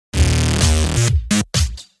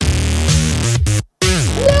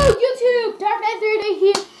Darknight3Day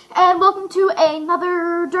here, and welcome to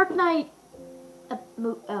another Dark Knight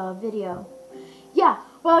video. Yeah,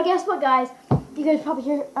 well, guess what, guys? You guys probably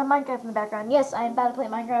hear Minecraft in the background. Yes, I am about to play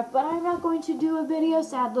Minecraft, but I'm not going to do a video,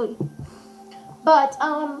 sadly. But,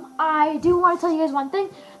 I do want to tell you guys one thing.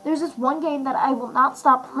 There's this one game that I will not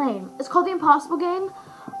stop playing. It's called The Impossible Game.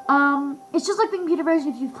 It's just like the computer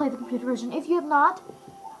version if you've played the computer version. If you have not,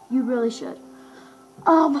 you really should.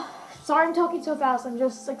 Sorry I'm talking so fast. I'm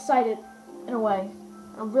just excited in a way.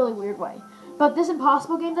 In a really weird way. But this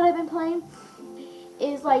Impossible Game that I've been playing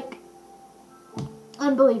is, like,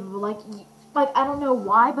 unbelievable. Like, I don't know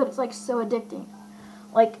why, but it's, like, so addicting.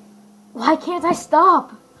 Like, why can't I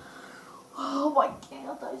stop? Oh, why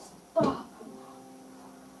can't I stop?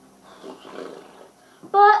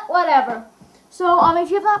 But, whatever. So, if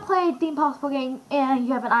you have not played The Impossible Game and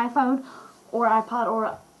you have an iPhone or iPod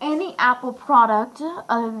or any Apple product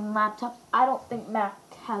other than laptop, I don't think Mac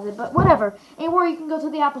has it, but whatever. Anywhere you can go to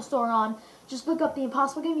the Apple Store just look up The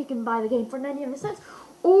Impossible Game. You can buy the game for 99 cents,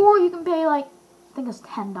 or you can pay, like, I think it's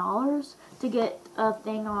 $10 to get a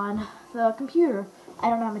thing on the computer. I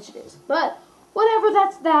don't know how much it is, but whatever,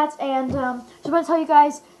 that's that. And just want to tell you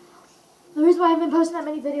guys, the reason why I haven't been posting that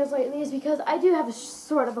many videos lately is because I do have a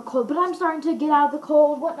sort of a cold, but I'm starting to get out of the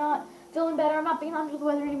cold, whatnot, feeling better. I'm not being under the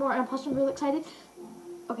weather anymore, and plus I'm really excited.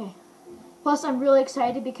 Okay. Plus I'm really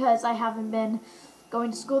excited because I haven't been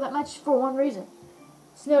going to school that much for one reason.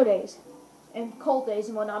 Snow days and cold days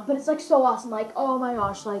and whatnot, but it's like so awesome. Like, oh my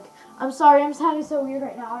gosh, like, I'm sorry, I'm sounding so weird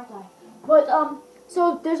right now, aren't I? But,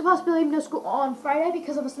 so there's a possibility of no school on Friday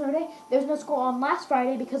because of a snow day. There's no school on last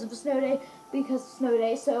Friday because of a snow day,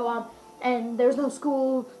 so, and there's no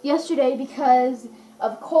school yesterday because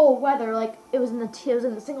of cold weather. Like, it was in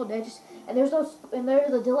the single day, and there's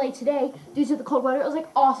a delay today due to the cold weather. It was, like,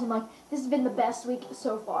 awesome. Like, this has been the best week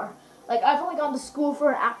so far. Like, I've only gone to school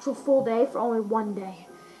for an actual full day for only one day.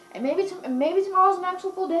 And maybe tomorrow's an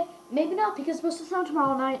actual full day. Maybe not, because it's supposed to snow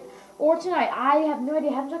tomorrow night or tonight. I have no idea.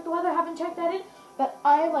 I haven't checked the weather. I haven't checked that in. But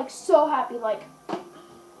I am, like, so happy. Like,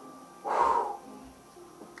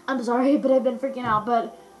 I'm sorry, but I've been freaking out.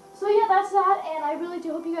 But, so yeah, that's that. And I really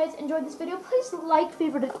do hope you guys enjoyed this video. Please like,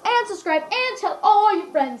 favorite, and subscribe. And tell all your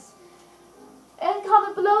friends. And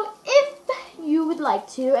comment below if you would like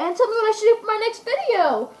to. And tell me what I should do for my next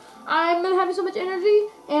video. I'm having so much energy.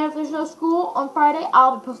 And if there's no school on Friday,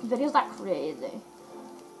 I'll be posting videos like crazy.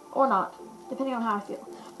 Or not. Depending on how I feel.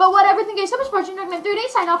 But whatever, thank you guys so much for watching. Darknight3Day.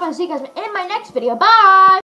 Sign off and I'll see you guys in my next video. Bye!